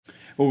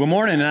Well, good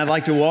morning, and I'd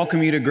like to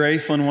welcome you to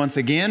Graceland once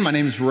again. My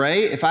name is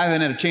Ray. If I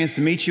haven't had a chance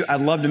to meet you,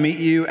 I'd love to meet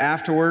you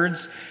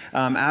afterwards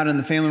out in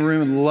the family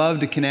room. I'd love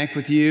to connect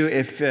with you.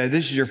 If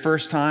this is your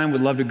first time,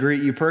 would love to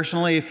greet you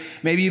personally. If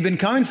maybe you've been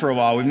coming for a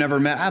while, we've never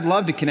met, I'd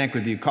love to connect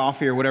with you,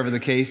 coffee or whatever the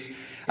case.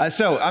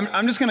 So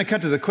I'm just going to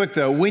cut to the quick,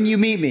 though. When you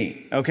meet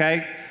me,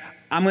 okay,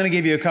 I'm going to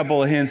give you a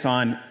couple of hints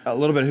on a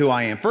little bit of who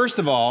I am. First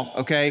of all,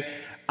 okay,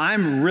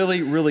 I'm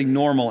really, really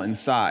normal in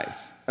size.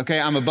 Okay,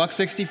 I'm a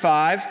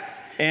 $165.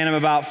 And I'm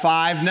about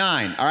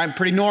 5'9". All right,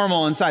 pretty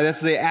normal in size.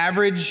 That's the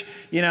average,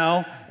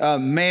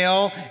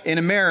 male in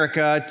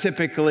America,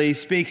 typically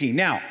speaking.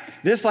 Now,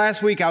 this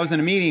last week I was in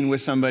a meeting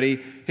with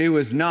somebody who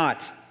was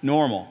not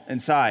normal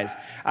in size.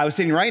 I was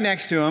sitting right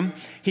next to him.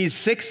 He's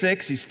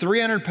 6'6", he's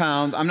 300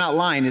 pounds. I'm not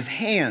lying. His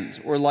hands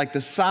were like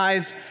the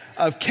size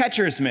of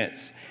catcher's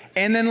mitts.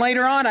 And then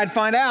later on, I'd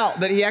find out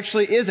that he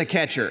actually is a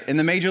catcher in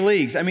the major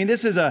leagues. I mean,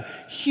 this is a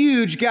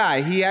huge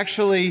guy. He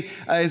actually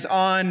is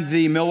on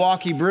the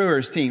Milwaukee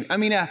Brewers team. I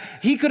mean,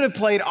 he could have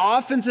played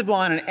offensive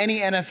line on any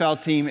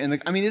NFL team.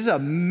 This is a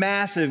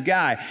massive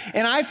guy.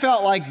 And I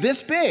felt like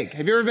this big.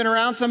 Have you ever been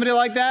around somebody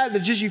like that? That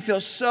just you feel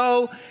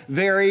so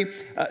very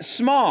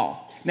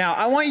small. Now,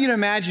 I want you to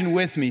imagine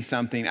with me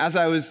something. As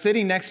I was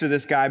sitting next to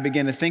this guy, I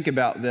began to think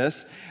about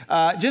this.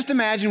 Just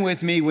imagine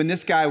with me when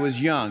this guy was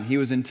young. He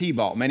was in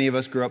T-ball. Many of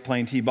us grew up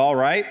playing T-ball,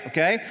 right?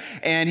 Okay?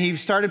 And he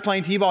started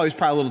playing T-ball. He was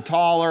probably a little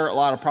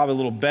taller, probably a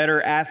little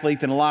better athlete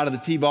than a lot of the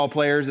T-ball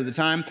players at the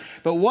time.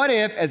 But what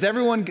if, as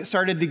everyone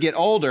started to get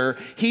older,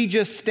 he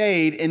just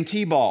stayed in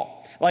T-ball?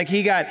 Like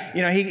he got,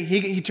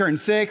 he turned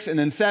 6 and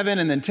then 7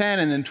 and then 10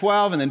 and then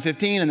 12 and then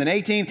 15 and then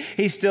 18.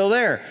 He's still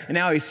there. And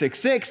now he's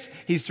 6'6",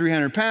 he's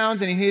 300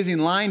 pounds, and he's in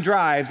line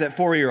drives at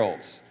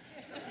 4-year-olds.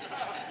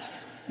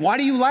 Why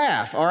do you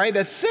laugh? All right,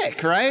 that's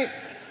sick, right?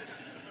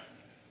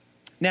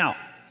 Now,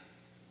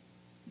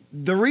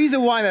 the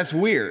reason why that's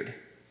weird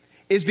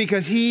is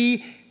because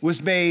he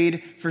was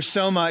made for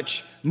so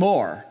much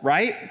more,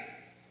 right?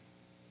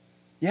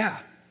 Yeah.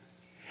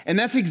 And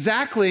that's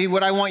exactly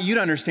what I want you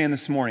to understand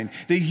this morning.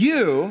 That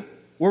you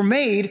were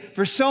made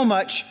for so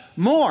much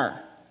more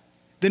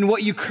than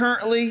what you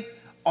currently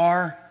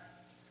are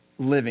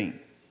living.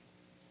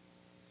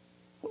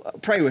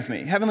 Pray with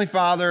me. Heavenly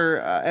Father,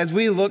 as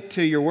we look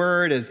to your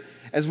word,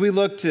 as we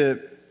look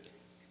to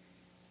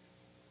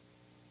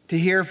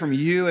hear from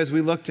you, as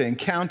we look to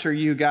encounter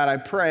you, God, I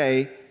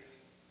pray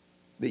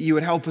that you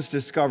would help us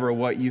discover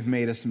what you've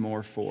made us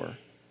more for.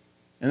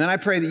 And then I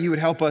pray that you would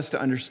help us to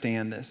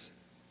understand this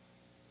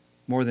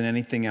more than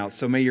anything else.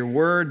 So may your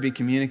word be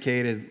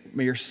communicated.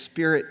 May your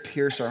spirit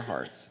pierce our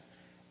hearts.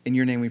 In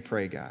your name we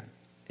pray, God.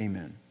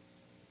 Amen.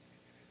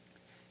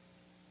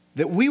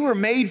 That we were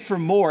made for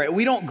more.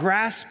 We don't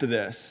grasp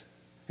this.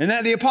 And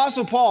that the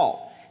Apostle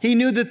Paul, he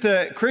knew that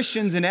the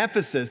Christians in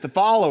Ephesus, the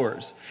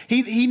followers,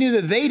 he knew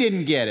that they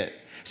didn't get it.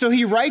 So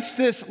he writes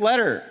this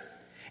letter.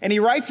 And he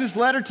writes this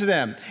letter to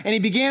them. And he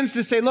begins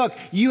to say, look,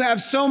 you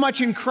have so much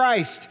in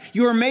Christ.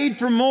 You are made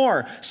for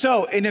more.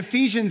 So in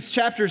Ephesians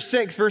chapter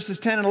 6, verses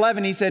 10 and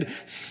 11, he said,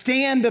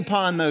 stand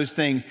upon those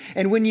things.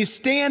 And when you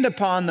stand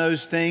upon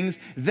those things,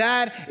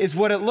 that is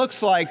what it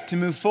looks like to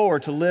move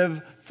forward, to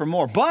live for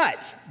more.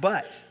 But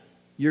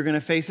you're going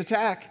to face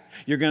attack.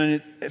 You're going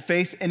to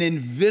face an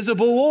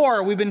invisible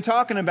war. We've been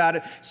talking about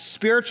it,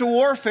 spiritual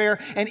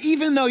warfare. And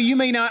even though you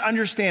may not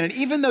understand it,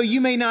 even though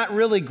you may not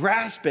really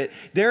grasp it,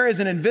 there is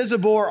an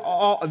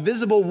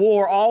invisible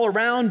war all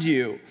around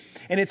you.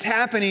 And it's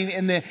happening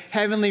in the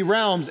heavenly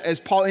realms, as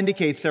Paul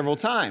indicates several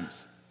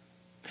times.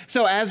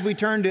 So as we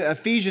turn to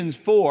Ephesians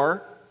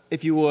 4,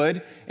 if you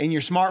would, in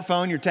your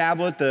smartphone, your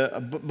tablet,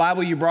 the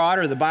Bible you brought,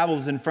 or the Bible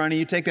is in front of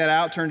you, take that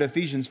out, turn to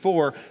Ephesians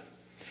 4.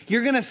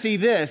 You're going to see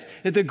this,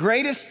 that the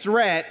greatest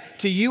threat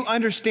to you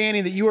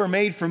understanding that you are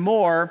made for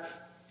more,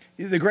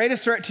 the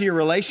greatest threat to your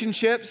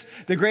relationships,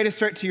 the greatest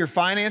threat to your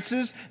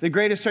finances, the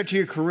greatest threat to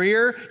your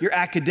career, your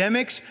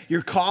academics,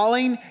 your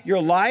calling,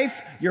 your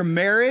life, your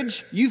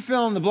marriage, you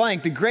fill in the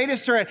blank. The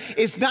greatest threat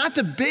is not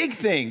the big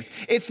things.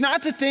 It's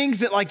not the things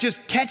that just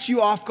catch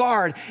you off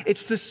guard.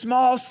 It's the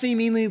small,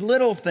 seemingly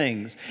little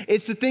things.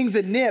 It's the things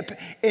that nip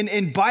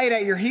and bite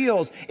at your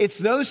heels. It's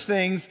those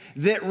things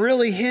that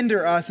really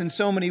hinder us in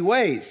so many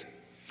ways.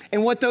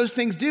 And what those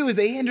things do is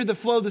they hinder the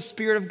flow of the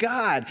Spirit of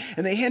God,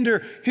 and they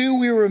hinder who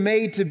we were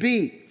made to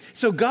be.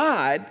 So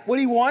God, what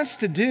he wants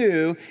to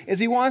do is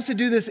he wants to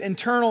do this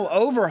internal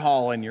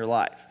overhaul in your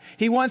life.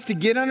 He wants to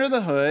get under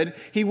the hood.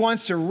 He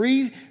wants to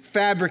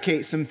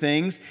refabricate some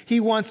things. He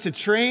wants to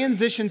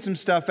transition some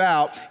stuff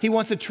out. He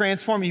wants to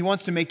transform you. He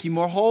wants to make you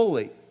more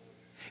holy.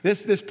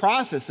 This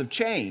process of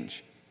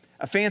change,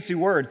 a fancy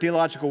word,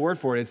 theological word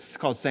for it, it's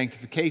called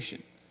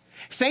sanctification.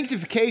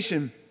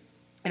 Sanctification,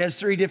 it has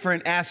 3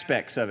 different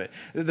aspects of it.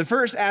 The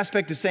first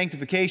aspect of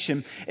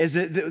sanctification is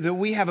that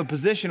we have a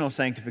positional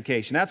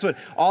sanctification. That's what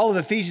all of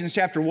Ephesians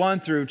chapter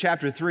 1 through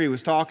chapter 3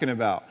 was talking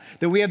about.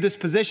 That we have this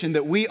position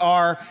that we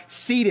are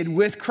seated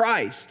with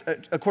Christ,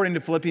 according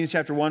to Philippians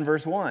chapter 1,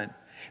 verse 1.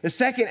 The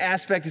second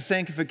aspect of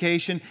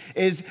sanctification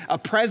is a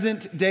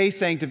present day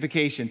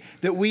sanctification,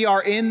 that we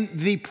are in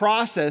the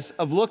process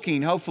of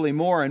looking, hopefully,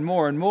 more and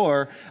more and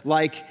more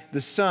like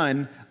the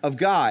Son of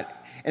God.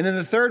 And then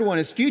the third one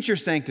is future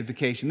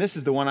sanctification. This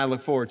is the one I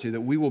look forward to,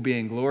 that we will be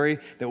in glory,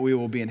 that we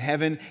will be in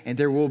heaven, and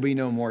there will be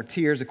no more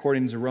tears,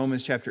 according to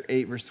Romans chapter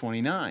 8, verse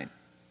 29.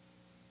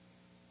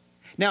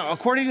 Now,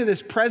 according to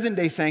this present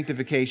day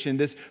sanctification,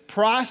 this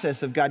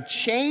process of God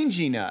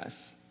changing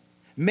us,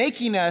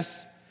 making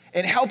us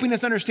and helping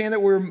us understand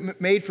that we're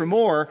made for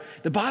more,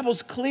 the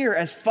Bible's clear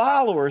as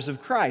followers of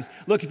Christ.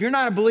 Look, if you're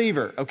not a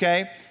believer,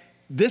 okay,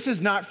 this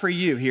is not for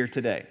you here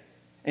today.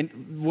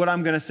 And what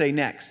I'm going to say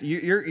next,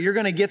 you're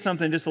going to get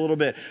something in just a little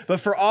bit.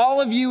 But for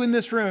all of you in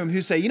this room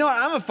who say, you know what,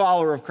 I'm a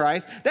follower of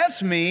Christ.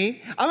 That's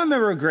me. I'm a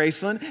member of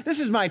Graceland. This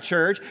is my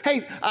church.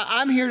 Hey,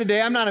 I'm here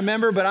today. I'm not a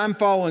member, but I'm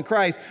following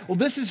Christ. Well,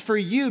 this is for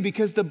you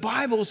because the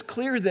Bible is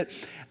clear that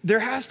there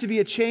has to be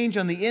a change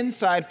on the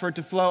inside for it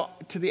to flow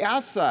to the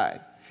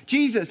outside.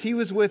 Jesus, he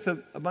was with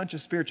a bunch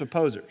of spiritual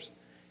posers.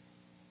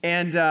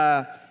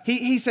 And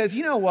he says,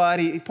 you know what?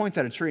 He points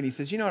at a tree and he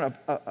says, you know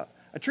what?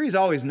 A tree is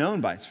always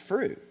known by its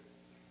fruit.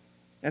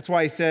 That's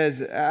why he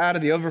says, out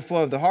of the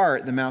overflow of the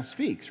heart, the mouth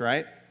speaks,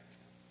 right?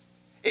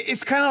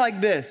 It's kind of like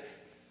this.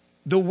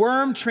 The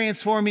worm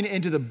transforming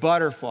into the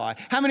butterfly.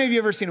 How many of you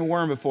have ever seen a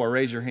worm before?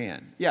 Raise your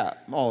hand. Yeah,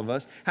 all of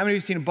us. How many of you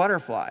have seen a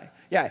butterfly?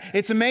 Yeah,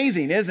 it's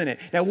amazing, isn't it?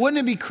 Now, wouldn't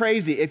it be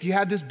crazy if you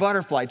had this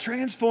butterfly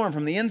transformed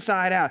from the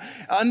inside out,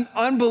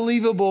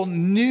 unbelievable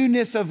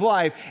newness of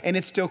life, and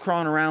it's still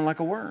crawling around like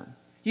a worm?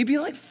 You'd be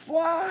like,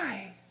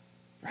 fly,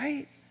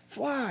 right?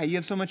 Fly. You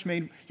have so much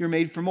you're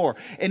made for more.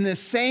 In the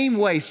same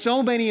way,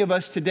 so many of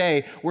us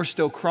today, we're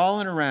still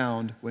crawling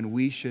around when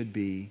we should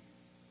be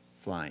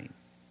flying.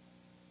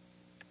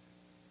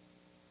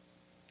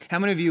 How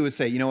many of you would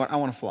say, you know what, I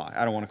want to fly,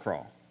 I don't want to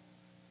crawl?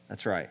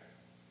 That's right.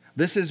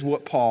 This is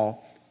what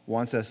Paul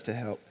wants us to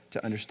help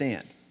to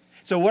understand.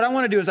 So what I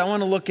want to do is I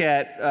want to look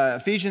at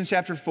Ephesians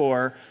chapter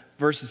 4,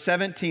 verses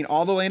 17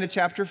 all the way into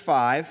chapter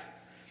 5.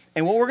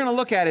 And what we're going to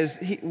look at is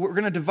we're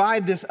going to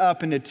divide this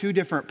up into two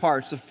different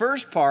parts. The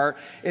first part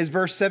is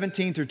verse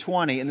 17 through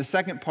 20, and the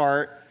second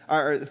part,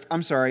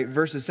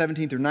 verses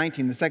 17 through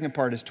 19. The second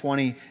part is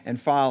 20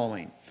 and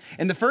following.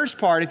 In the first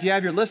part, if you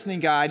have your listening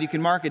guide, you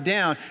can mark it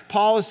down.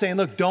 Paul is saying,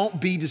 look, don't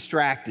be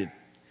distracted.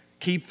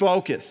 Keep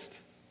focused.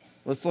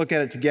 Let's look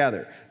at it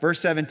together. Verse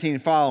 17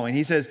 and following.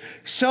 He says,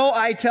 so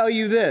I tell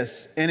you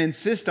this, and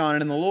insist on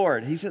it in the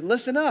Lord. He said,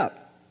 listen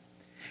up,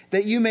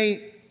 that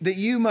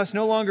you must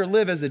no longer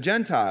live as the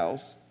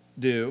Gentiles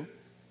do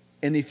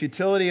in the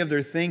futility of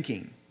their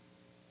thinking.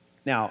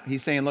 Now,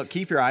 he's saying, look,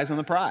 keep your eyes on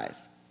the prize.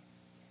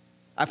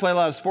 I played a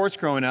lot of sports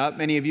growing up.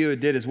 Many of you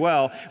did as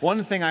well.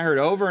 One thing I heard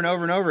over and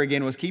over and over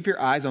again was keep your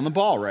eyes on the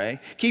ball, Ray.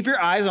 Keep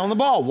your eyes on the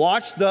ball.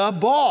 Watch the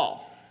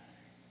ball.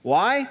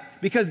 Why?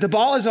 Because the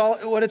ball is all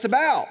what it's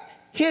about.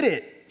 Hit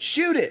it,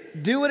 shoot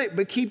it, do it,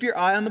 but keep your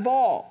eye on the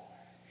ball.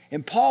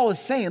 And Paul is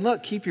saying,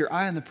 look, keep your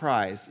eye on the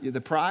prize.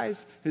 The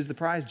prize? Who's the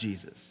prize?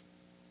 Jesus.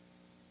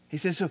 He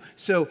says,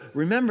 so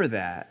remember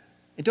that.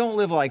 And don't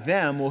live like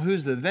them. Well,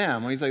 who's the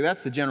them? Well, he's like,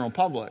 that's the general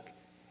public.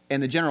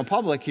 And the general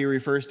public he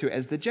refers to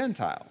as the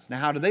Gentiles. Now,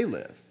 how do they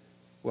live?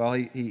 Well,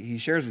 he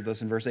shares with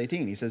us in verse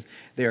 18. He says,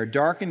 they are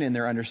darkened in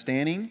their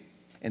understanding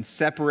and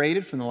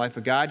separated from the life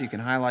of God. You can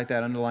highlight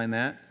that, underline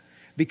that.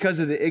 Because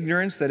of the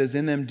ignorance that is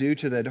in them due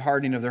to the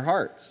hardening of their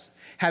hearts.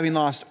 Having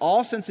lost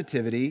all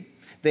sensitivity,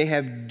 they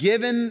have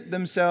given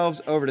themselves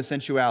over to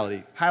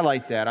sensuality.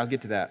 Highlight that. I'll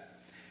get to that.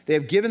 They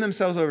have given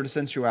themselves over to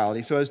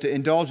sensuality so as to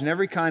indulge in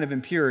every kind of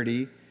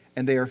impurity,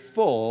 and they are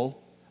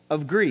full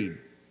of greed.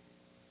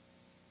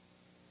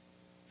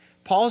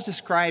 Paul is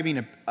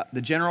describing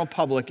the general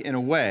public in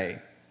a way,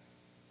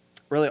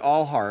 really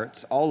all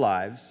hearts, all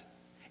lives.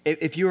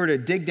 If you were to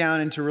dig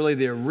down into really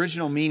the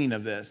original meaning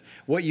of this,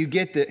 what you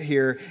get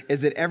here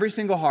is that every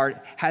single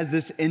heart has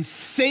this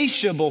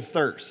insatiable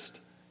thirst.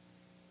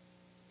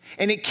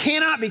 And it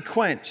cannot be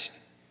quenched.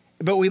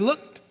 But we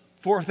look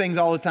for things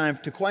all the time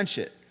to quench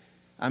it.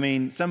 I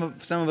mean, some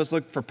of us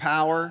look for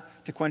power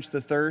to quench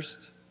the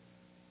thirst.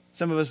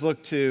 Some of us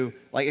look to,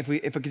 like, if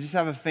I could just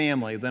have a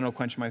family, then it'll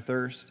quench my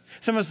thirst.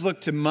 Some of us look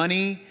to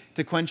money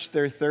to quench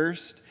their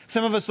thirst.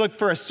 Some of us look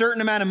for a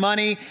certain amount of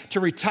money to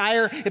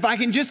retire. If I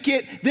can just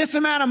get this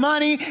amount of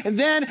money, and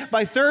then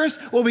my thirst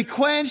will be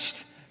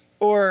quenched.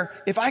 Or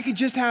if I could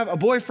just have a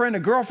boyfriend, a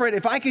girlfriend,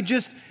 if I could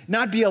just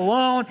not be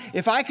alone,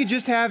 if I could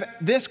just have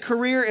this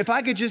career, if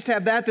I could just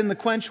have that, then the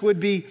thirst would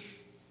be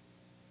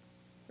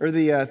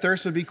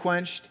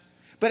quenched.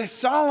 But as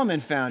Solomon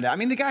found out, I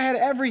mean, the guy had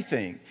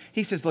everything.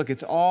 He says, look,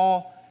 it's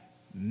all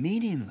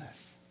meaningless.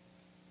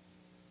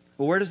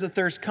 Well, where does the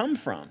thirst come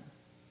from?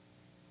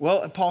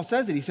 Well, Paul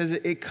says it. He says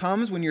it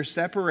comes when you're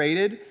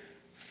separated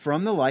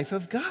from the life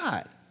of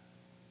God.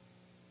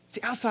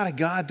 See, outside of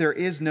God, there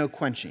is no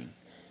quenching.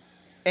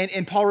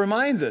 And Paul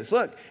reminds us,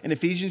 look, in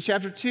Ephesians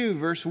chapter 2,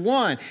 verse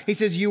 1, he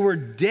says, you were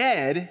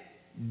dead.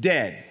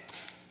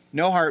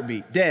 No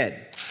heartbeat,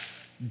 dead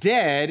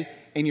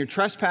in your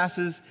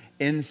trespasses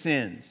and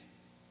sins.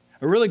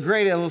 A really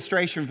great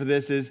illustration for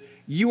this is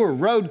You were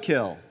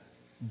roadkill,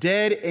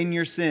 dead in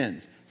your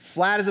sins,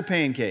 flat as a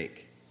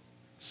pancake,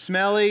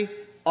 smelly,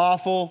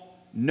 awful,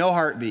 no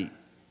heartbeat.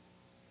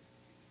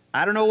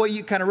 I don't know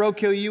what kind of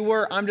roadkill you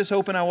were. I'm just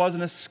hoping I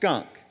wasn't a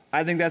skunk.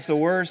 I think that's the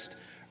worst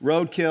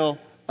roadkill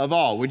of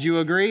all. Would you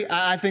agree?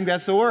 I think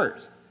that's the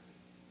worst.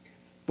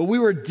 But we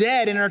were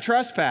dead in our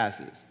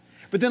trespasses.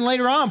 But then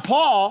later on,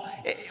 Paul,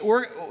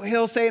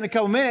 he'll say in a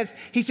couple minutes,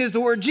 he says the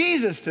word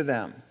Jesus to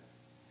them.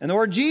 And the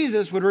word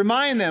Jesus would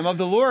remind them of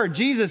the Lord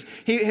Jesus,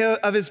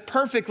 of his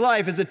perfect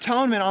life, his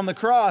atonement on the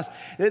cross,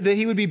 that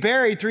he would be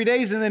buried 3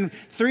 days, and then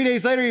 3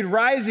 days later he'd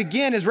rise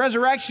again. His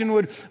resurrection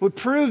would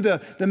prove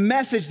the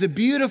message, the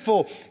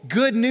beautiful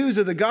good news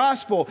of the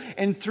gospel.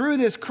 And through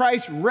this,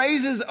 Christ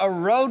raises a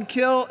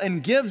roadkill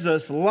and gives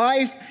us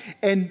life.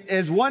 And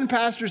as one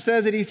pastor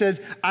says it, he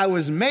says, I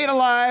was made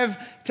alive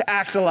to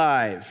act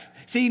alive.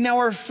 See, now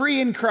we're free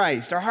in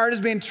Christ. Our heart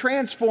is being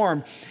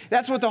transformed.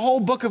 That's what the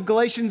whole book of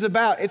Galatians is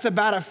about. It's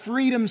about a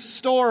freedom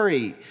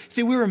story.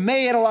 See, we were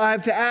made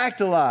alive to act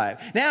alive.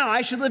 Now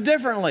I should live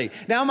differently.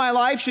 Now my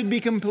life should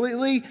be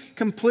completely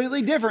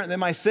different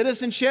than my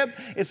citizenship.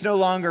 It's no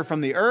longer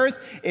from the earth.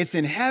 It's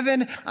in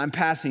heaven. I'm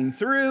passing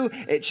through.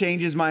 It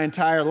changes my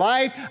entire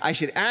life. I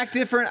should act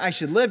different. I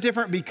should live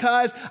different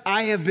because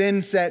I have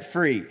been set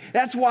free.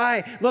 That's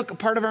why, look,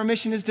 part of our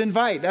mission is to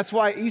invite. That's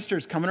why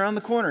Easter's coming around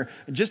the corner.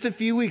 In just a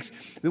few weeks,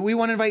 that we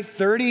want to invite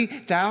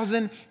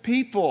 30,000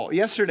 people.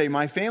 Yesterday,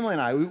 my family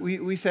and I,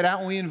 we set out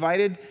and we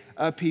invited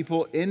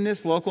people in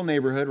this local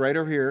neighborhood right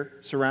over here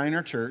surrounding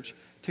our church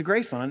to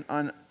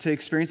Graceland to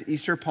experience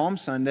Easter Palm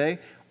Sunday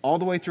all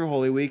the way through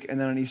Holy Week and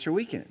then on Easter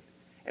weekend.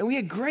 And we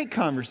had great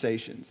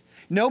conversations.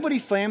 Nobody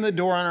slammed the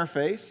door on our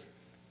face,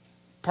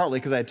 partly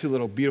because I had two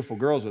little beautiful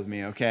girls with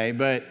me, okay?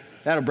 But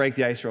that'll break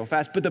the ice real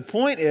fast. But the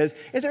point is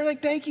they're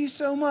like, thank you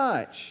so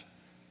much.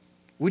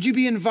 Would you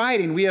be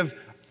inviting? We have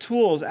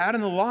tools out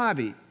in the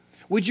lobby.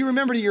 Would you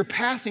remember that you're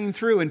passing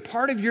through, and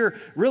part of your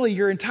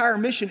entire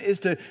mission is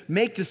to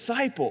make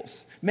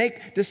disciples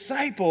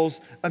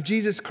of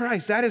Jesus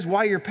Christ. That is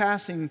why you're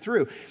passing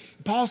through.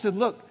 Paul said,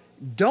 look,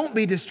 don't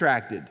be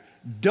distracted.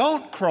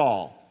 Don't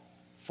crawl.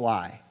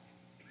 Fly.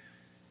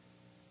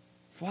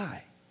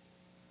 Fly.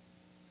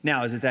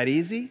 Now, is it that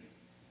easy?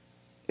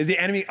 Is the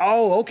enemy, is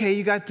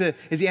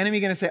the enemy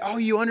going to say, oh,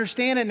 you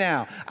understand it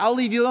now. I'll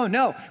leave you alone.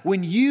 No,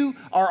 when you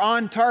are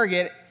on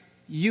target,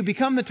 you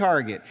become the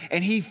target.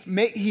 And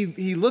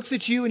he looks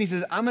at you and he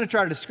says, I'm going to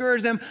try to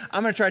discourage them.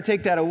 I'm going to try to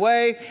take that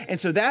away. And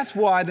so that's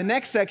why the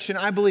next section,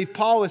 I believe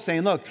Paul was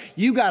saying, look,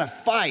 you got to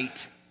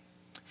fight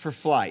for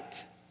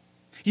flight.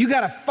 You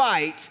got to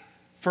fight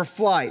for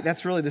flight.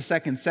 That's really the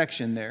second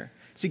section there.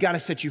 So you got to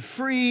set you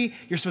free.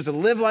 You're supposed to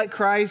live like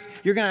Christ.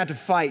 You're going to have to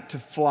fight to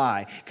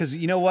fly. Because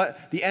you know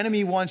what? The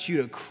enemy wants you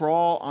to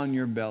crawl on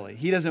your belly.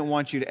 He doesn't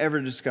want you to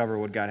ever discover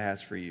what God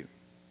has for you.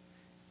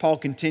 Paul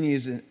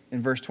continues in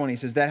verse 20. He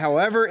says, that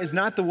however is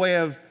not the way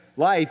of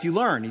life you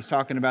learn. He's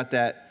talking about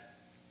that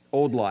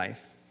old life.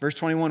 Verse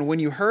 21, when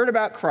you heard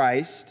about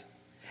Christ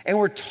and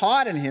were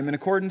taught in him in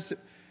accordance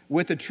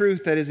with the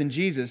truth that is in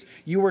Jesus,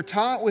 you were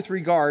taught with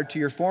regard to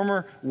your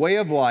former way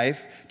of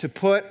life to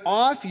put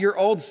off your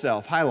old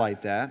self,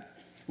 highlight that,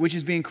 which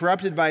is being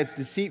corrupted by its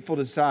deceitful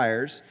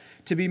desires,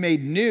 to be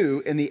made new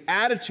in the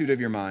attitude of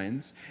your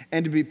minds,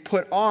 and to be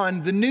put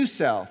on the new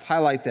self,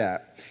 highlight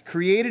that,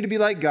 created to be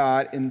like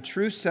God in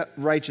true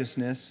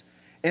righteousness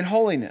and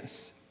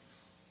holiness.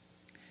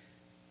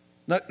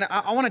 Now,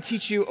 I want to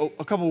teach you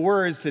a couple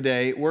words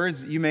today,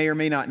 words you may or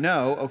may not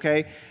know,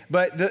 okay?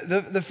 But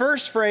the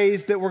first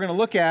phrase that we're going to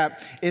look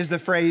at is the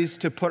phrase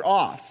to put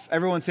off.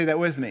 Everyone say that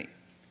with me.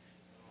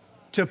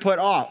 To put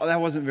off. Oh, that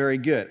wasn't very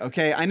good,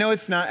 okay? I know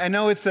it's not. I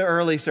know it's the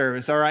early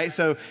service, all right?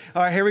 So,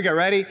 all right, here we go.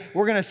 Ready?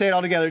 We're going to say it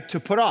all together. To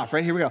put off,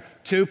 right? Here we go.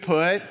 To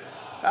put.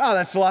 Oh,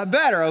 that's a lot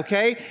better,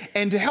 okay?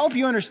 And to help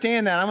you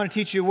understand that, I'm going to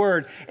teach you a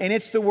word, and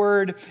it's the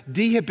word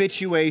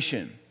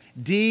dehabituation.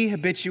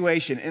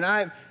 Dehabituation. And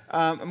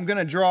I'm going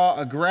to draw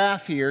a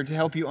graph here to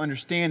help you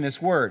understand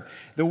this word.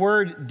 The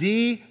word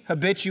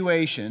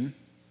dehabituation,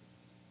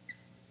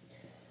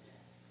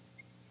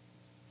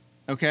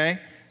 okay,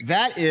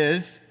 that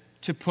is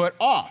to put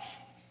off.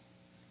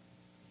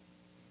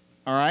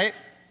 All right?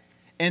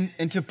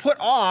 And to put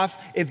off,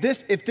 if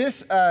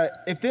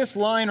this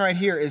line right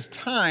here is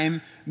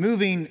time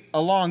moving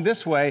along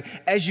this way,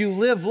 as you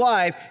live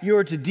life, you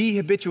are to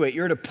dehabituate.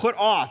 You're to put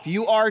off.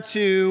 You are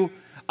to,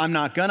 I'm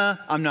not gonna.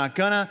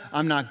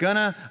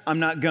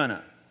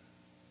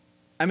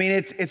 I mean,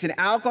 it's an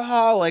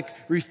alcoholic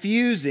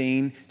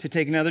refusing to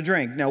take another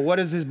drink. Now, what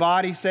does his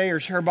body say or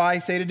her body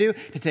say to do?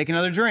 To take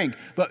another drink.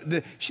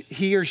 But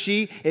he or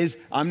she is,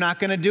 I'm not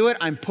going to do it.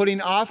 I'm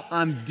putting off.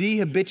 I'm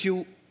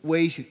dehabituating.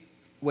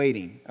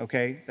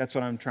 Okay? That's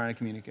what I'm trying to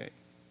communicate.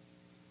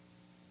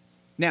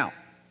 Now,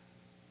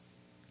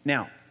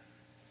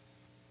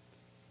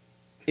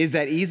 is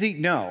that easy?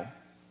 No.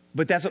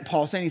 But that's what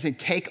Paul's saying. He's saying,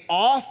 take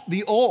off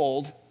the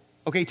old.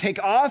 Okay, take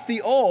off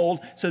the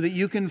old so that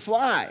you can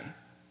fly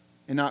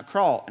and not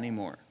crawl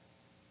anymore.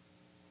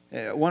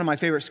 One of my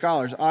favorite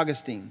scholars,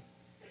 Augustine,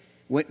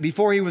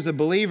 Before he was a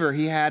believer,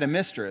 he had a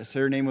mistress.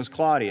 Her name was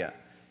Claudia.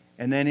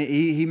 And then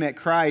he met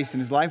Christ,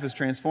 and his life was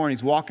transformed.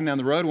 He's walking down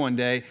the road one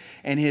day,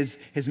 and his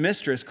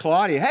mistress,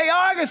 Claudia, "Hey,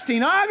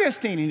 Augustine,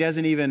 Augustine!" He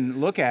doesn't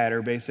even look at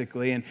her,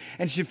 basically.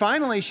 And she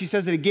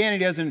says it again. He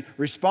doesn't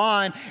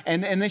respond.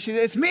 And then she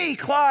says, "It's me,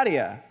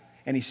 Claudia."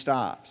 And he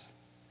stops.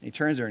 And he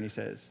turns to her and he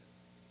says,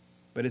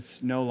 "But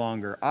it's no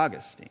longer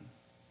Augustine."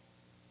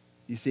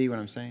 You see what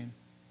I'm saying?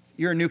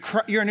 You're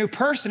a new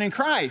person in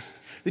Christ.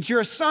 That you're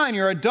a son,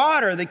 you're a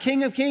daughter, the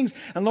King of Kings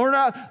and Lord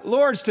of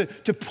Lords,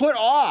 to put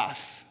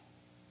off.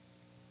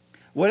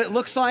 What it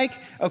looks like,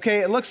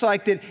 okay, it looks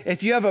like that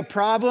if you have a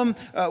problem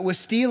with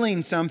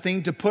stealing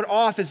something, to put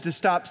off is to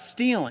stop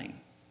stealing.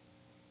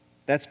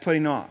 That's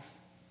putting off.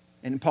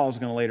 And Paul's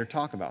going to later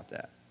talk about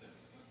that.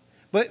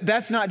 But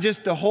that's not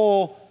just the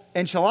whole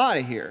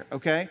enchilada here,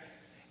 okay?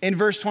 In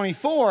verse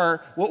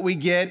 24, what we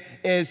get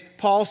is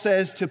Paul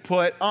says to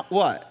put on,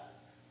 what?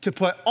 To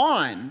put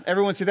on.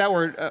 Everyone say that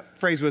word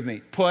phrase with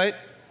me. Put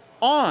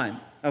on,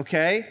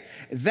 okay?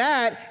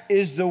 That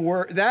is the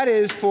word, that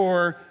is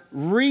for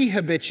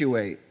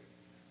rehabituate.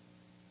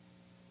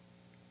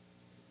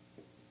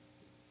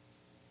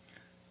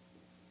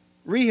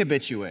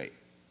 Rehabituate.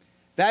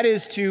 That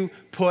is to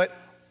put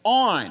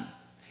on.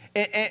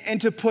 And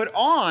to put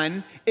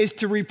on is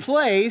to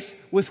replace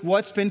with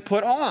what's been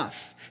put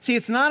off. See,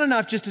 it's not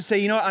enough just to say,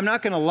 you know what, I'm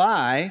not going to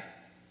lie.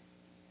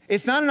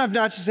 It's not enough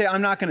not to say,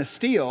 I'm not going to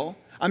steal.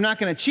 I'm not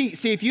going to cheat.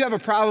 See, if you have a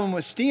problem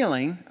with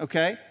stealing,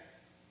 okay,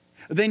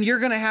 then you're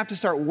going to have to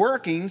start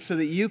working so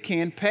that you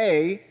can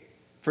pay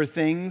for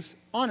things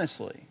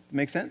honestly.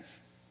 Make sense?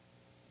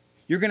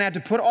 You're going to have to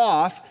put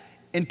off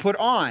and put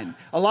on.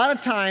 A lot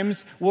of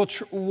times we'll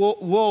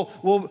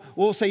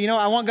say, you know,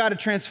 I want God to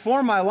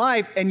transform my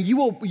life, and you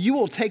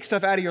will take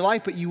stuff out of your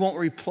life, but you won't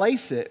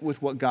replace it with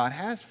what God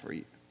has for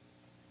you.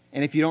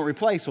 And if you don't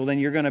replace, well, then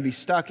you're going to be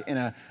stuck in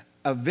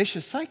a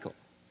vicious cycle.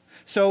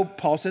 So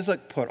Paul says,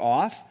 look, put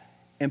off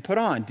and put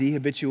on,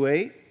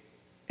 dehabituate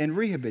and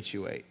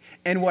rehabituate.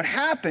 And what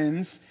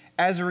happens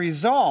as a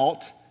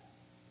result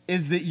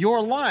is that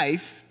your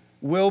life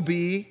will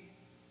be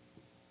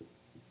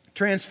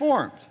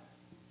transformed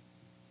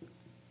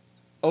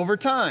over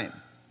time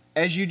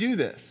as you do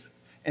this.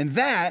 And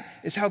that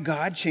is how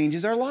God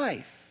changes our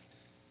life.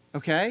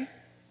 Okay?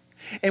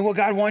 And what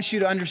God wants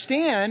you to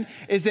understand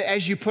is that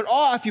as you put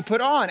off, you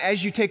put on.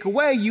 As you take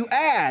away, you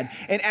add.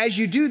 And as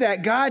you do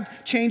that, God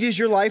changes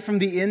your life from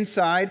the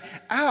inside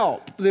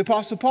out. The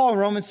Apostle Paul in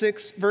Romans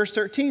 6, verse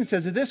 13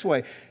 says it this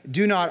way: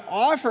 "Do not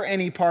offer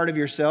any part of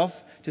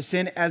yourself to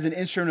sin as an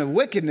instrument of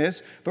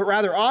wickedness, but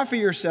rather offer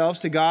yourselves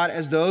to God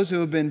as those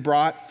who have been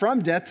brought from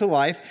death to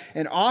life,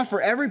 and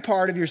offer every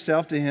part of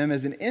yourself to Him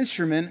as an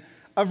instrument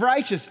of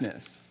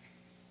righteousness."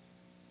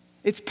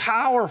 It's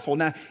powerful.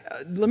 Now,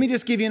 let me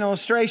just give you an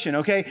illustration,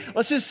 okay?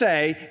 Let's just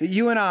say that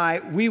you and I,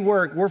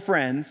 we're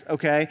friends,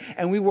 okay?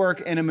 And we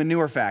work in a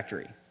manure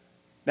factory.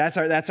 That's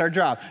our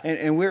job.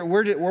 And we're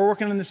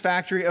working in this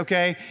factory,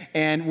 okay?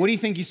 And what do you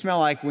think you smell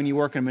like when you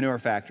work in a manure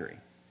factory?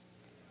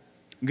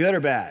 Good or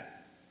bad?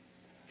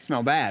 You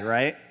smell bad,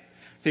 right?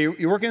 So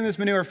you're working in this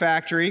manure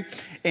factory,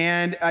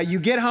 and you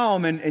get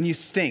home and you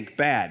stink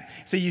bad.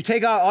 So you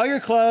take out all your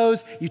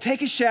clothes, you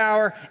take a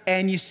shower,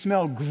 and you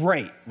smell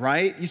great,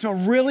 right? You smell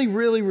really,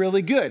 really,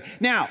 really good.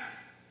 Now,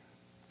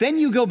 then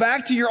you go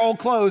back to your old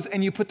clothes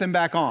and you put them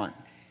back on.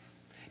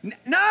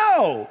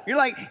 No! You're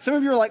like, some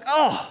of you are like,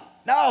 oh,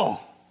 no.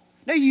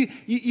 No,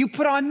 you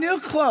put on new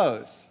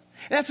clothes.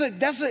 That's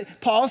what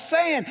Paul's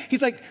saying.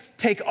 He's like,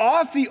 take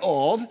off the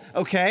old,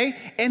 okay,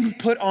 and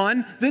put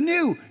on the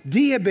new.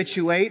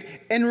 Dehabituate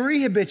and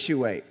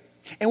rehabituate.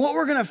 And what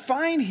we're going to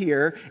find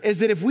here is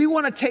that if we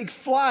want to take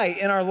flight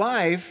in our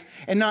life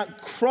and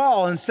not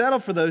crawl and settle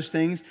for those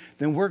things,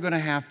 then we're going to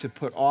have to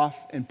put off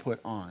and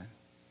put on.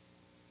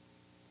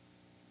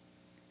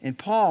 And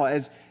Paul,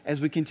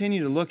 as we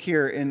continue to look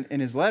here in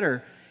his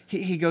letter,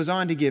 he goes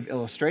on to give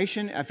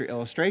illustration after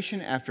illustration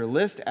after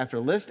list after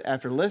list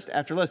after list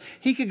after list.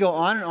 He could go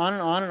on and on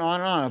and on and on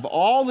and on of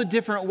all the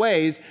different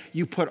ways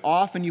you put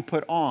off and you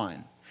put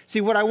on. See,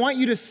 what I want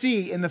you to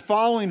see in the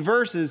following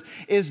verses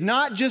is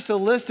not just a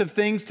list of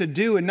things to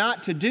do and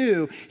not to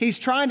do. He's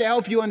trying to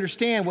help you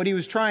understand what he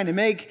was trying to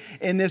make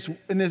in this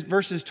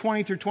verses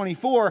 20 through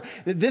 24,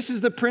 that this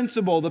is the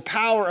principle, the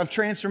power of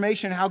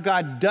transformation, how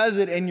God does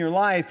it in your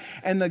life.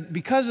 And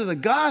because of the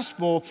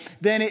gospel,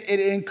 then it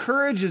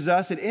encourages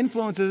us, it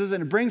influences us,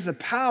 and it brings the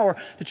power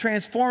to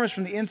transform us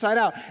from the inside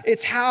out.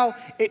 It's how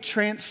it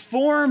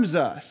transforms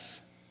us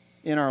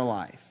in our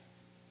life,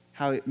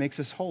 how it makes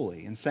us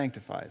holy and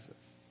sanctifies us.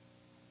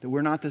 That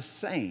we're not the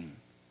same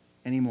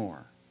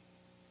anymore.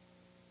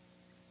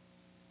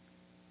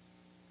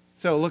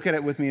 So look at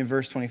it with me in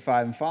verse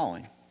 25 and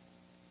following.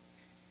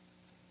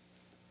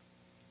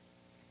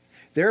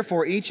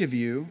 Therefore, each of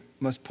you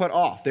must put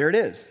off. There it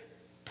is.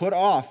 Put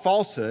off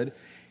falsehood,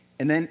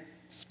 and then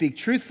speak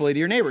truthfully to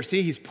your neighbor.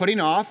 See, he's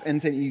putting off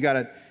and saying you got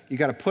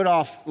to put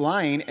off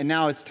lying, and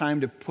now it's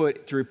time to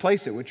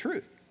replace it with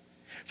truth.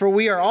 For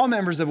we are all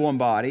members of one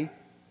body,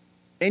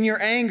 In your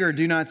anger,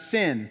 do not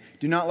sin.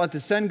 Do not let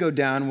the sun go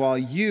down while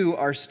you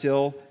are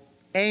still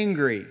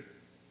angry.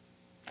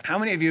 How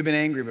many of you have been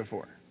angry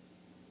before?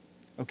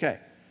 Okay.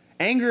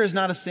 Anger is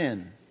not a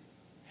sin.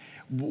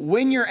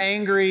 When you're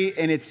angry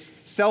and it's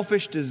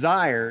selfish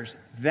desires,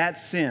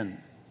 that's sin.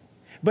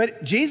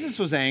 But Jesus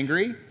was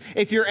angry.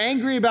 If you're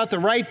angry about the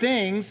right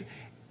things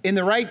in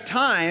the right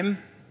time,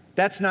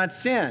 that's not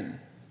sin.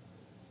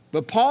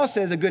 But Paul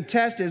says a good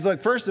test is,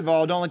 look, first of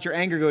all, don't let your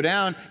anger go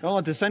down. Don't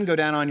let the sun go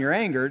down on your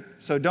anger,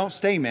 so don't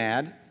stay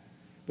mad.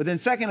 But then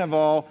second of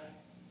all,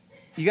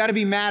 you got to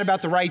be mad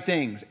about the right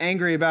things,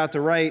 angry about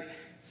the right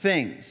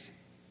things.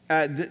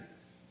 One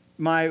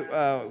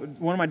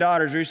of my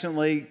daughters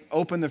recently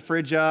opened the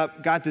fridge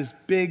up, got this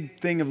big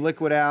thing of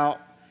liquid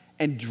out,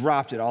 and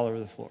dropped it all over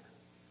the floor.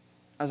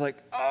 I was like,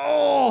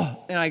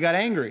 oh, and I got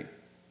angry.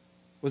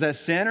 Was that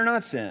sin or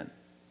not sin?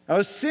 That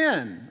was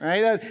sin,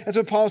 right? That's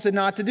what Paul said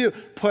not to do.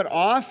 Put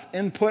off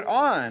and put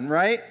on,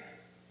 right?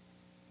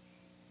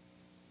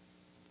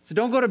 So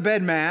don't go to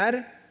bed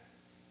mad.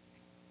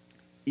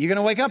 You're going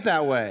to wake up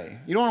that way.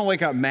 You don't want to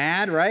wake up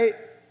mad, right?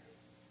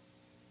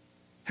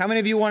 How many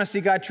of you want to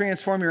see God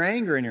transform your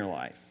anger in your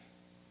life?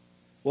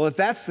 Well, if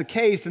that's the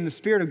case, then the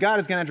Spirit of God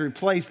is going to have to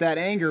replace that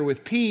anger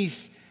with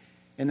peace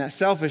and that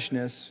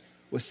selfishness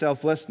with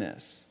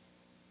selflessness.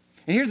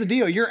 And here's the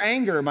deal. Your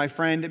anger, my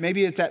friend,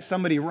 maybe it's at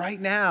somebody right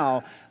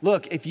now.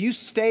 Look, if you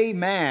stay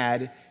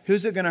mad,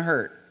 who's it going to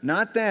hurt?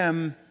 Not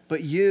them,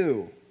 but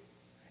you.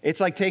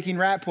 It's like taking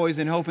rat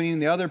poison, hoping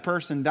the other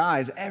person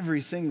dies every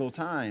single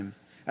time.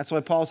 That's why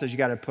Paul says you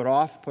got to put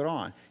off, put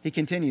on. He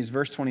continues,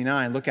 verse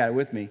 29. Look at it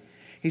with me.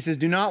 He says,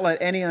 do not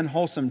let any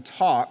unwholesome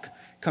talk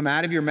come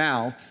out of your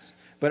mouths,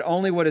 but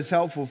only what is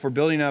helpful for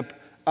building up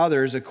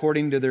others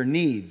according to their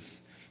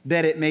needs,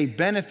 that it may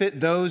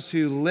benefit those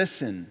who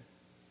listen.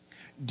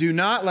 Do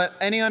not let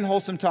any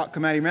unwholesome talk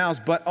come out of your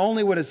mouths, but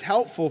only what is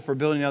helpful for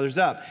building others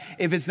up.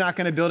 If it's not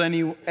going to build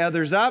any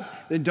others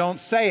up, then don't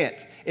say it.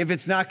 If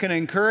it's not going to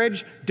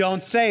encourage,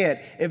 don't say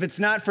it. If it's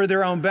not for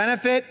their own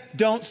benefit,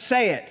 don't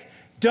say it.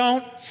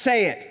 Don't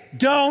say it.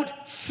 Don't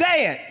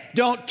say it.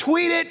 Don't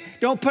tweet it.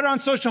 Don't put it on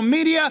social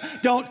media.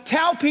 Don't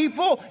tell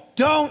people.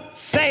 Don't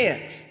say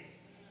it.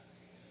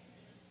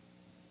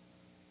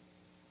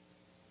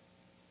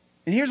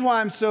 And here's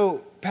why I'm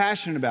so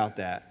passionate about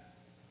that.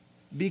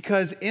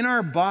 Because in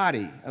our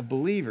body of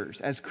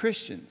believers, as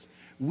Christians,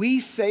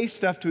 we say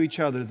stuff to each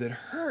other that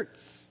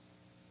hurts.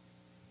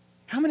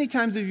 How many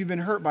times have you been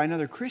hurt by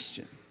another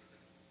Christian?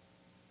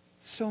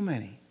 So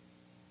many.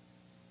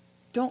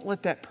 Don't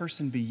let that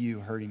person be you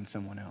hurting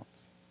someone else.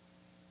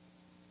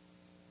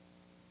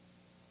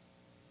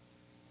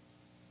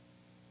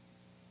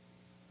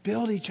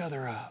 Build each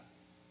other up.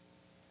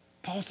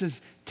 Paul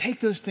says, take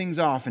those things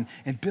off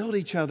and build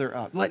each other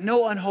up. Let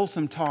no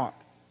unwholesome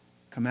talk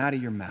come out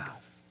of your mouth.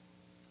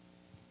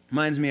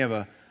 Reminds me of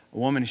a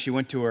woman, she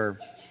went to her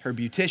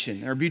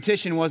beautician. Her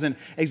beautician wasn't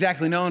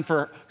exactly known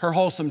for her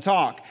wholesome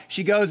talk.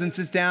 She goes and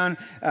sits down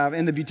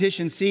in the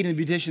beautician's seat, and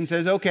the beautician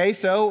says, okay,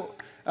 so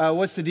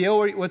what's the deal?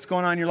 What's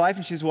going on in your life?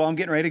 And she says, well, I'm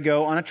getting ready to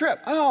go on a trip.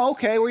 Oh,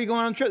 okay, where are you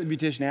going on a trip? The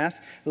beautician asks.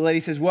 The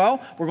lady says,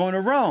 well, we're going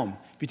to Rome.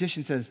 The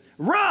beautician says,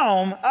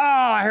 Rome? Oh,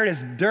 I heard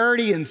it's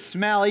dirty and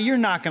smelly. You're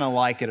not going to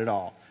like it at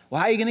all. Well,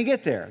 how are you going to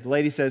get there? The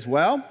lady says,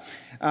 well,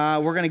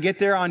 we're going to get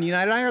there on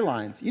United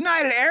Airlines.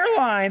 United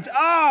Airlines?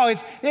 Oh,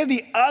 they have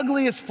the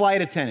ugliest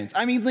flight attendants.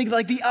 I mean,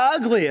 like the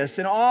ugliest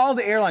in all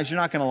the airlines. You're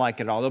not going to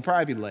like it at all. They'll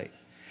probably be late.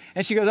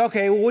 And she goes,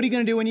 okay, well, what are you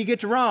going to do when you get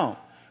to Rome?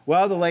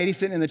 Well, the lady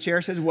sitting in the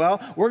chair says, well,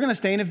 we're going to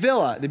stay in a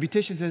villa. The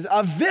beautician says,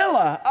 a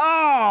villa?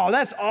 Oh,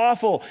 that's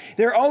awful.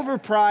 They're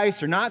overpriced.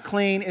 They're not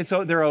clean.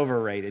 They're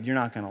overrated. You're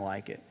not going to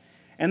like it.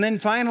 And then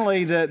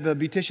finally, the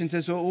beautician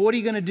says, well, what are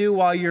you going to do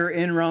while you're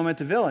in Rome at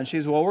the villa? And she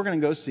says, well, we're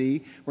going to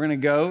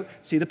go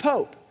see the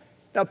Pope.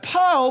 The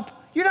Pope?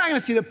 You're not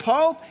going to see the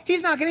Pope.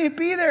 He's not going to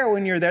be there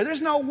when you're there. There's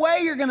no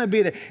way you're going to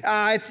be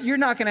there. You're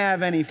not going to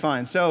have any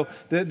fun. So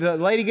the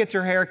lady gets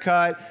her hair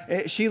cut.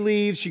 She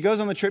leaves. She goes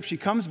on the trip. She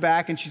comes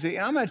back and she says,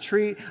 I'm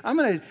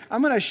going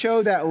to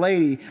show that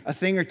lady a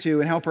thing or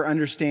two and help her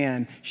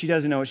understand she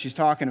doesn't know what she's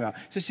talking about.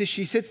 So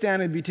she sits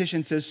down and the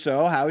beautician says,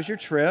 so how was your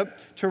trip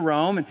to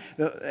Rome?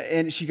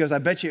 And she goes, I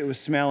bet you it was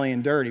smelly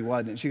and dirty,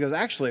 wasn't it? She goes,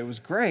 actually, it was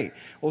great.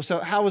 Well, so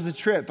how was the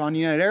trip on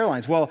United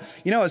Airlines? Well,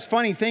 it's a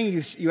funny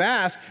thing you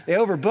ask. They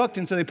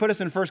overbooked, and so they put us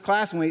in first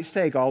class and we ate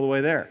steak all the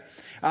way there.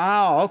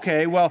 Oh,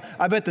 okay. Well,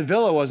 I bet the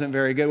villa wasn't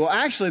very good. Well,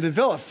 actually, the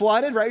villa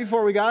flooded right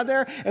before we got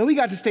there, and we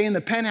got to stay in the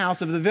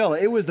penthouse of the villa.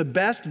 It was the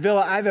best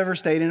villa I've ever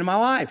stayed in my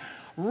life.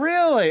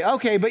 Really?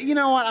 Okay, but you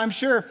know what? I'm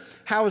sure,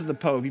 how was the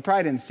Pope? You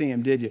probably didn't see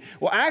him, did you?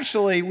 Well,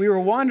 actually, we were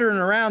wandering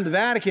around the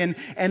Vatican,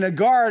 and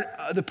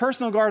the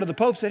personal guard of the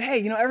Pope said,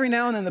 hey, every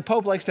now and then the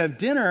Pope likes to have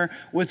dinner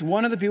with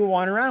one of the people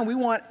wandering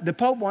around. The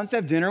Pope wants to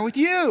have dinner with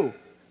you.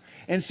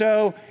 And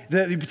so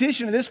the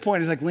beautician at this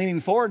point is like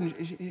leaning forward,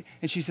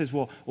 and she says,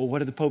 well, what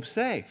did the Pope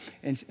say?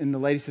 And the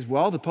lady says,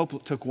 well, the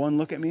Pope took one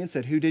look at me and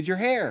said, who did your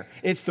hair?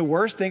 It's the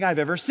worst thing I've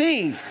ever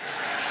seen.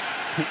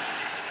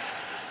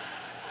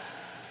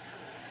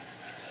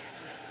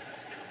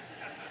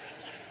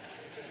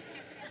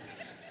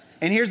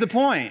 And here's the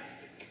point.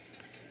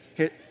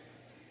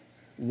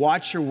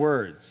 Watch your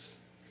words.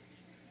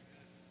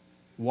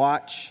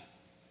 Watch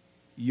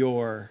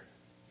your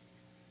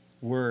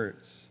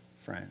words,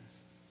 friends.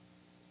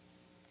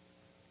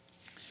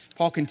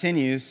 Paul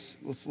continues,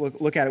 let's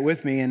look at it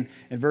with me in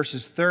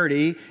verses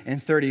 30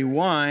 and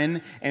 31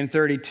 and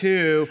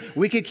 32.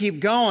 We could keep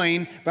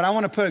going, but I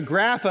want to put a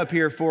graph up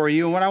here for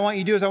you. And what I want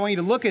you to do is I want you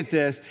to look at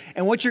this.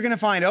 And what you're going to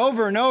find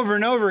over and over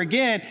and over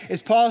again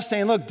is Paul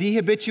saying, look,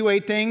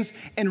 dehabituate things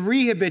and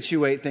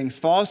rehabituate things.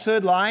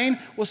 Falsehood, lying,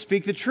 will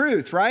speak the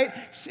truth, right?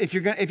 If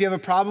you have a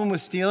problem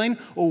with stealing,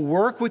 well,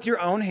 work with your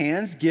own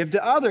hands, give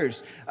to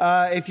others.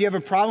 If you have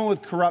a problem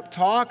with corrupt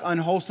talk,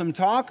 unwholesome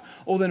talk,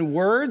 well, then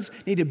words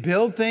need to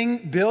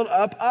build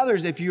up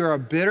others. If you're a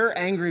bitter,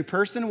 angry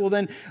person, well,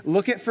 then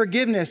look at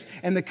forgiveness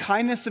and the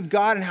kindness of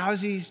God and how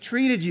He's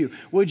treated you.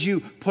 Would you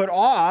put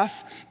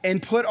off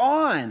and put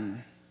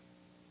on?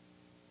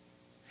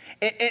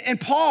 And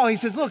Paul, he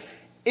says, look,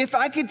 if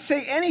I could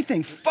say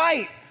anything,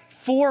 fight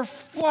for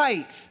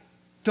flight.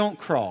 Don't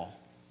crawl.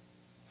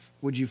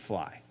 Would you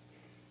fly?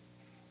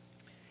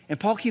 And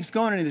Paul keeps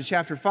going into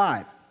chapter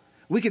 5.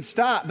 We could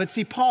stop, but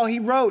see, Paul, he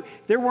wrote,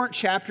 there weren't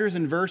chapters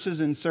and verses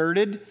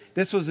inserted.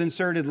 This was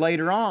inserted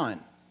later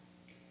on.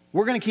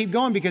 We're going to keep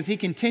going because he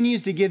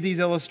continues to give these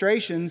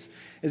illustrations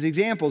as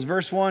examples.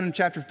 Verse 1,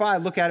 chapter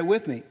 5, look at it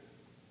with me.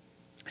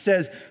 It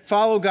says,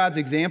 follow God's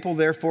example,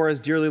 therefore, as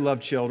dearly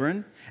loved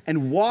children,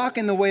 and walk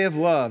in the way of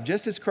love,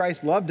 just as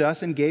Christ loved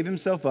us and gave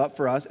himself up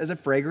for us as a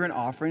fragrant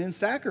offering and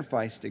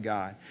sacrifice to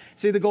God.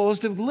 See, the goal is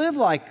to live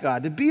like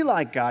God, to be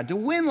like God, to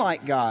win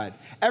like God.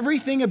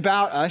 Everything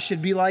about us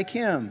should be like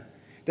him.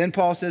 Then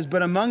Paul says,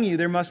 but among you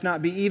there must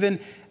not be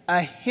even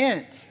a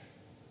hint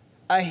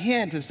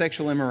of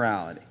sexual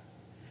immorality.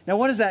 Now,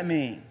 what does that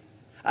mean?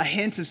 A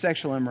hint of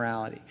sexual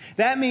immorality.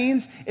 That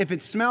means if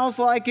it smells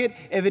like it,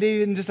 if it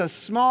even just a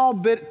small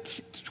bit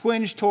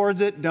twinge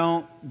towards it,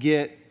 don't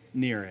get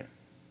near it.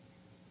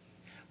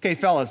 Okay,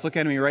 fellas, look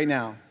at me right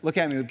now. Look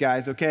at me,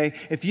 guys, okay?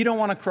 If you don't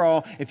want to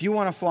crawl, if you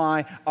want to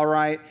fly, all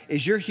right,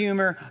 is your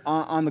humor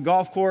on the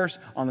golf course,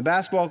 on the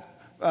basketball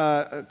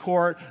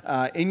court,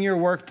 in your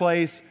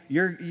workplace,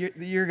 your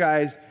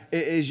guys,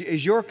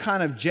 is your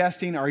kind of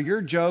jesting, are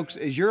your jokes,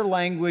 is your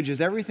language,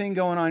 is everything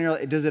going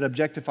on, does it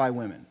objectify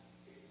women?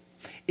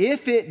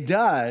 If it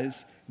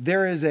does,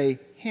 there is a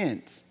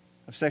hint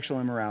of sexual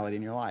immorality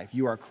in your life.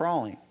 You are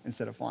crawling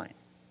instead of flying.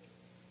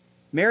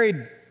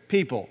 Married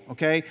people,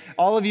 okay?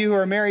 All of you who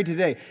are married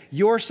today,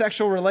 your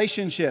sexual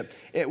relationship,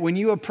 when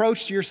you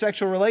approach your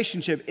sexual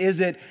relationship, is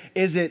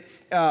it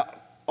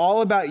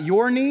all about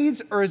your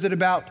needs or is it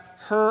about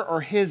her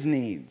or his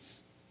needs?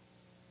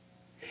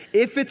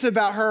 If it's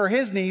about her or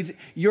his needs,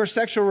 your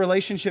sexual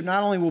relationship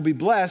not only will be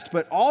blessed,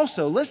 but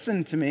also,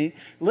 listen to me,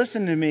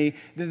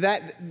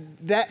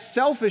 that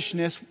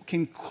selfishness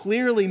can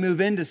clearly move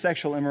into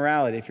sexual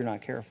immorality if you're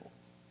not careful.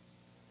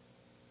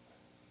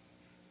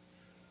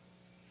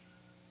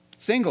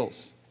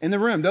 Singles in the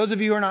room, those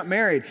of you who are not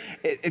married,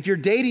 if you're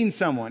dating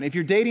someone, if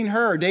you're dating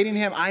her or dating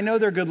him, I know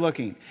they're good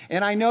looking,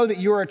 and I know that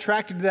you are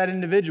attracted to that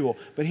individual,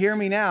 but hear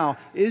me now,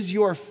 is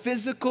your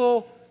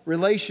physical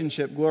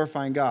relationship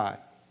glorifying God?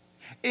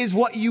 Is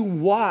what you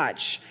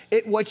watch,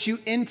 what you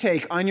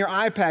intake on your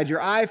iPad,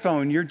 your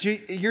iPhone,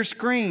 your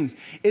screens,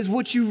 is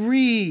what you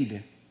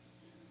read.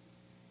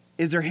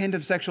 Is there a hint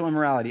of sexual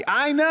immorality?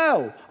 I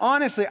know,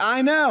 honestly,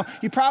 I know.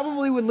 You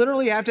probably would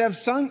literally have to have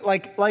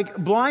like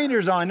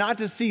blinders on not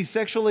to see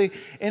sexually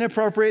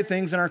inappropriate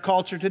things in our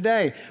culture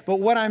today. But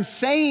what I'm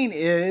saying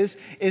is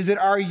that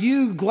are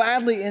you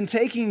gladly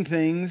intaking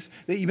things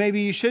that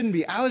maybe you shouldn't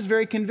be? I was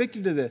very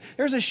convicted of this.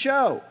 There's a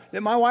show that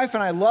my wife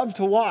and I love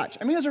to watch.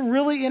 I mean, it's a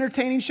really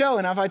entertaining show.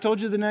 And if I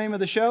told you the name of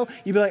the show,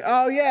 you'd be like,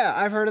 oh yeah,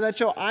 I've heard of that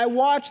show. I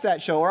watched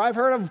that show, or I've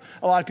heard of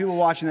a lot of people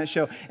watching that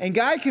show. And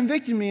guy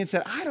convicted me and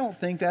said, I don't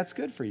think that's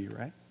good for you,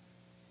 right?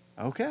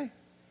 Okay.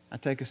 I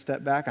take a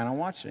step back. I don't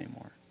watch it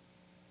anymore.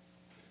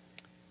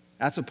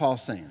 That's what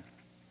Paul's saying.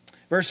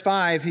 Verse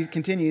 5, he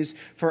continues,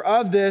 for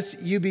of this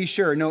you be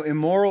sure, no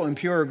immoral,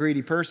 impure, or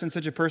greedy person,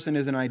 such a person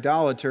is an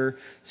idolater.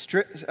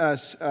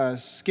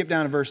 Skip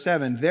down to verse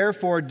 7.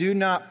 Therefore, do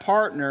not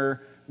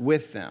partner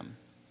with them.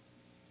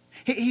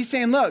 He's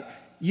saying, look,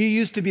 you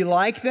used to be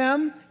like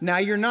them, now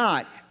you're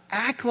not.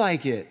 Act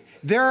like it.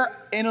 They're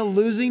in a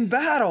losing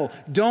battle.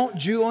 Don't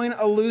join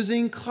a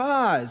losing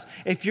cause.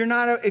 If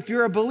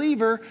you're a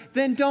believer,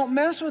 then don't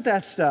mess with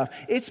that stuff.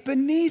 It's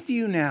beneath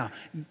you now.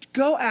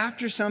 Go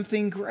after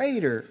something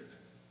greater.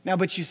 Now,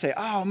 but you say,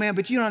 oh man,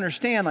 but you don't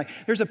understand. Like,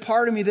 there's a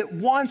part of me that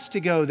wants to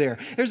go there.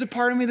 There's a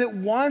part of me that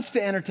wants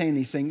to entertain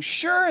these things.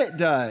 Sure it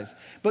does.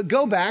 But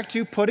go back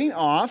to putting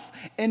off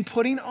and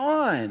putting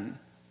on.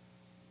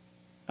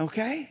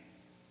 Okay?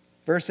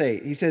 Verse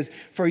 8, he says,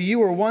 for you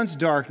were once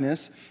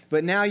darkness,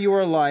 but now you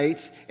are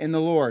light in the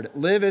Lord.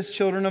 Live as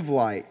children of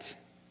light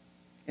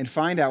and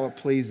find out what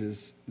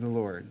pleases the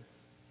Lord.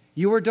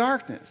 You were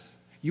darkness.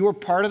 You were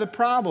part of the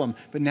problem,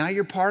 but now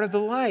you're part of the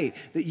light,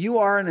 that you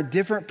are in a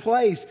different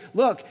place.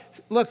 Look,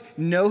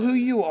 know who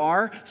you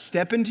are,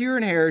 step into your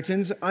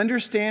inheritance,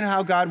 understand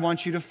how God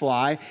wants you to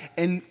fly,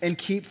 and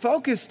keep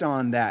focused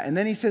on that. And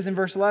then he says in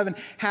verse 11,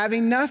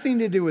 having nothing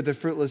to do with the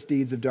fruitless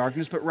deeds of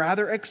darkness, but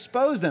rather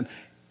expose them.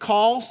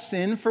 Call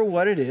sin for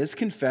what it is,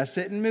 confess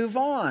it, and move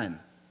on.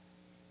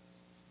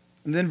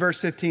 And then verse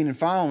 15 and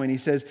following, he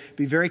says,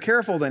 be very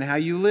careful then how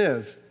you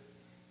live,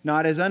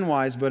 not as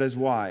unwise, but as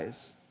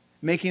wise,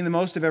 making the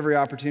most of every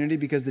opportunity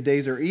because the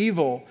days are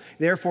evil.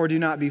 Therefore, do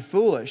not be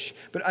foolish,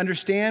 but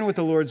understand what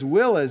the Lord's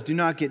will is. Do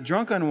not get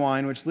drunk on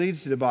wine, which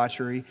leads to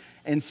debauchery.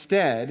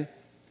 Instead,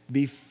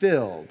 be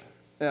filled.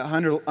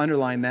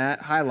 Underline that,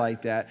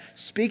 highlight that.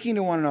 Speaking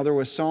to one another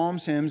with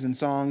psalms, hymns, and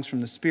songs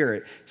from the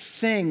Spirit.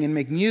 Sing and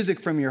make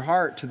music from your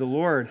heart to the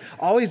Lord,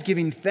 always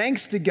giving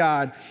thanks to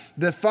God,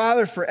 the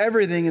Father, for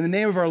everything in the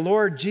name of our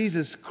Lord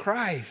Jesus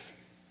Christ.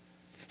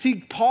 See,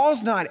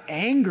 Paul's not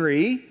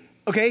angry.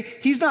 Okay,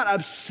 he's not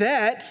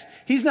upset.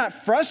 He's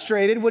not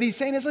frustrated. What he's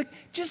saying is like,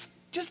 just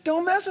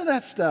don't mess with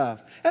that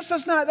stuff.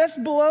 That's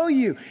below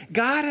you.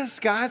 God has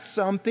got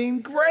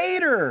something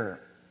greater.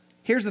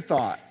 Here's a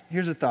thought.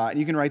 And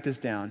you can write this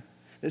down.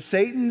 That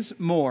Satan's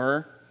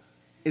more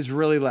is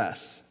really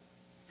less.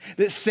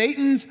 That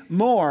Satan's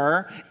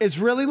more is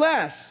really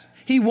less.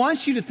 He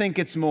wants you to think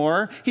it's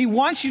more. He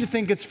wants you to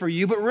think it's for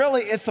you, but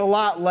really it's a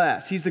lot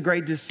less. He's the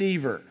great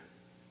deceiver.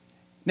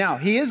 Now,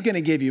 he is going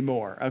to give you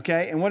more,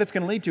 okay? And what it's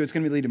going to lead to, it's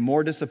going to lead to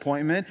more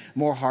disappointment,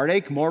 more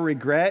heartache, more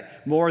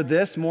regret, more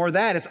this, more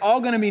that. It's all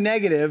going to be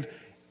negative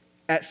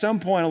at some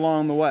point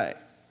along the way.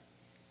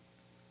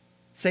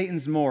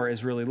 Satan's more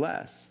is really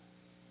less.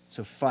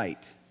 So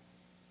fight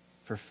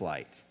for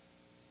flight.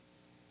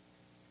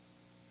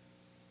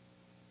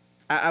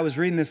 I was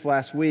reading this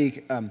last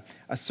week,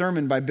 a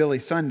sermon by Billy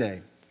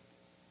Sunday.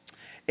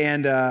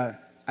 And I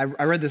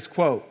read this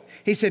quote.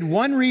 He said,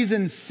 one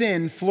reason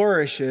sin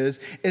flourishes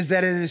is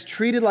that it is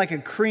treated like a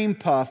cream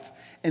puff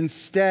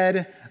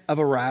instead of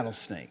a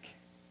rattlesnake.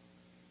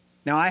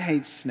 Now, I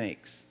hate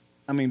snakes.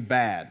 I mean,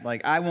 bad.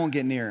 Like, I won't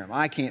get near them.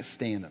 I can't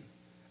stand them.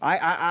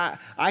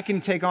 I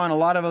can take on a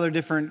lot of other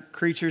different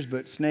creatures,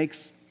 but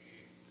snakes.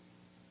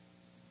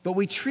 But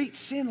we treat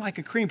sin like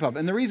a cream puff.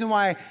 And the reason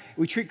why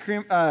we treat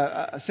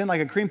sin like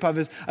a cream puff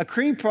is a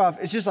cream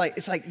puff is just like,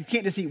 it's like you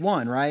can't just eat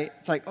one, right?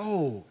 It's like,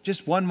 oh,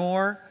 just one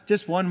more.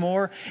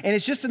 And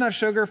it's just enough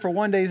sugar for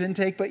one day's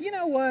intake, but you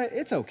know what?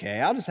 It's okay.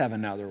 I'll just have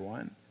another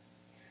one.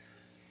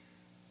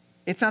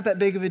 It's not that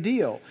big of a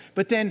deal.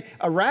 But then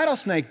a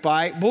rattlesnake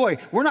bite, boy,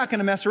 we're not going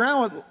to mess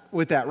around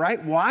with that,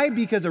 right? Why?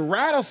 Because a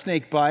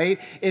rattlesnake bite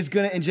is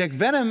going to inject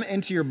venom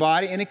into your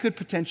body and it could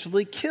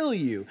potentially kill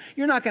you.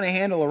 You're not going to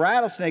handle a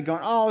rattlesnake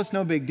going, oh, it's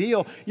no big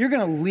deal. You're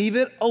going to leave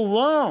it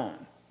alone.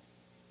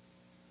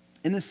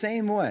 In the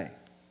same way,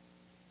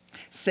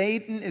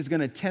 Satan is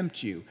going to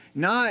tempt you,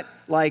 not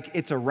like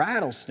it's a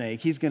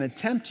rattlesnake. He's going to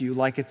tempt you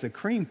like it's a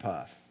cream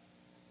puff.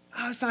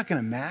 Oh, it's not going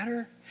to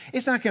matter.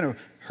 It's not going to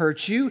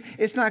hurt you.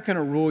 It's not going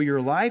to rule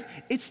your life.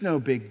 It's no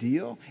big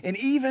deal. And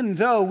even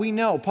though we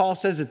know, Paul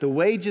says that the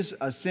wages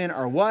of sin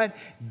are what?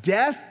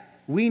 Death,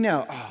 we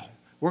know. Oh,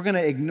 we're going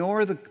to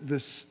ignore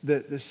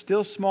the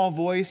still small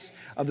voice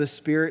of the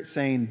Spirit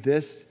saying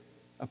this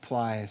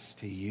applies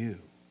to you.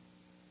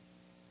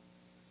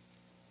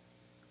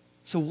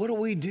 So what do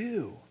we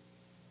do?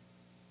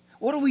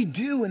 What do we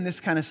do when this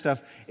kind of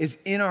stuff is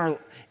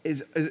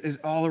is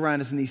all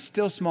around us and these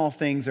still small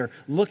things are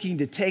looking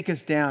to take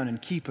us down and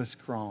keep us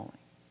crawling?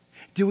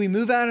 Do we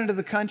move out into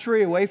the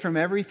country away from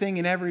everything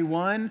and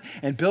everyone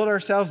and build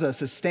ourselves a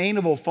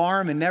sustainable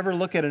farm and never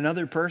look at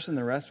another person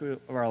the rest of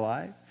our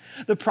life?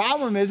 The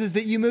problem is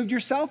that you moved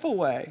yourself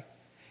away.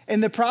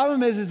 And the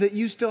problem is that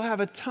you still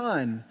have a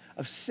ton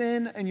of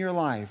sin in your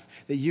life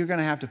that you're going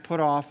to have to put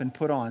off and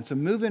put on. So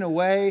moving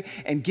away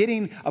and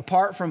getting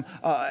apart from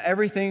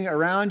everything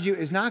around you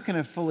is not going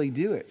to fully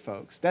do it,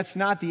 folks. That's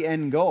not the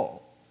end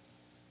goal.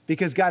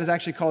 Because God has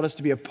actually called us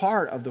to be a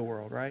part of the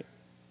world, right?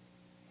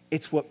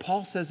 It's what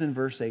Paul says in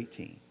verse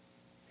 18.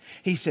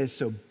 He says,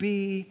 so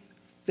be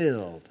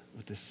filled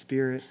with the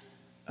Spirit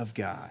of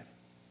God.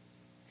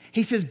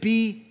 He says,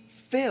 be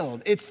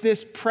filled. It's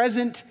this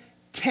present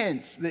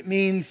tense that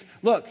means,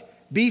 look,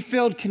 be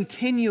filled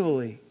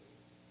continually.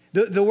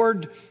 The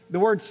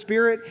word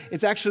spirit,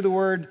 it's actually the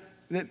word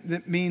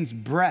that means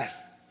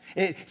breath.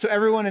 So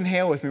everyone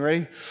inhale with me,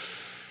 ready?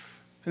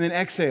 And then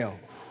exhale.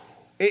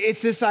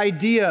 It's this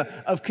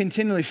idea of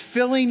continually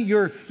filling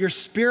your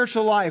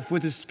spiritual life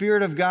with the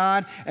Spirit of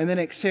God and then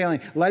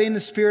exhaling, letting the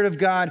Spirit of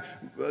God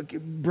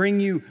bring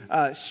you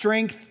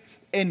strength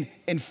and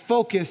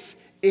focus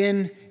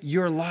in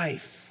your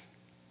life.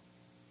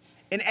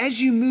 And as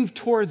you move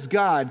towards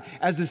God,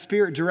 as the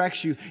Spirit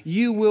directs you,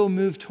 you will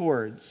move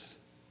towards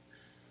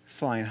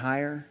flying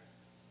higher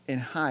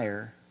and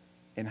higher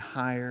and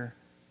higher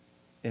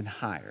and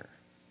higher.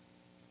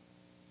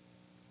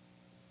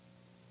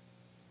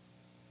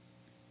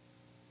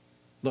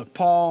 Look,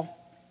 Paul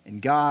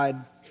and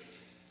God,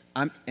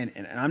 I'm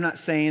not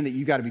saying that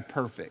you got to be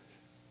perfect.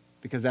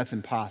 because that's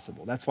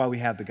impossible. That's why we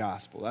have the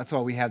gospel. That's why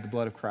we have the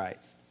blood of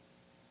Christ.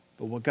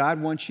 But what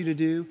God wants you to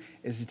do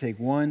is to take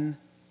one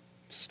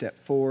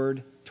step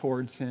forward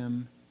towards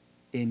him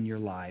in your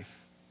life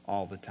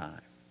all the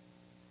time.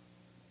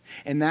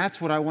 And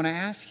that's what I want to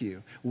ask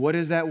you. What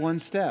is that one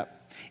step?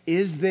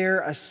 Is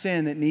there a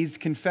sin that needs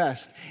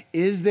confessed?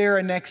 Is there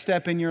a next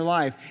step in your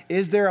life?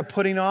 Is there a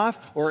putting off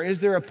or is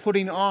there a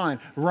putting on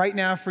right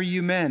now for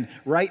you men,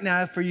 right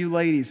now for you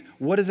ladies?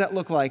 What does that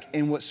look like?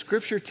 And what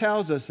Scripture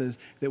tells us is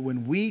that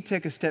when we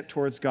take a step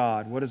towards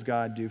God, what does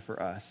God do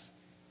for us?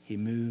 He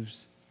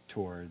moves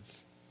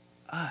towards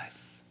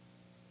us.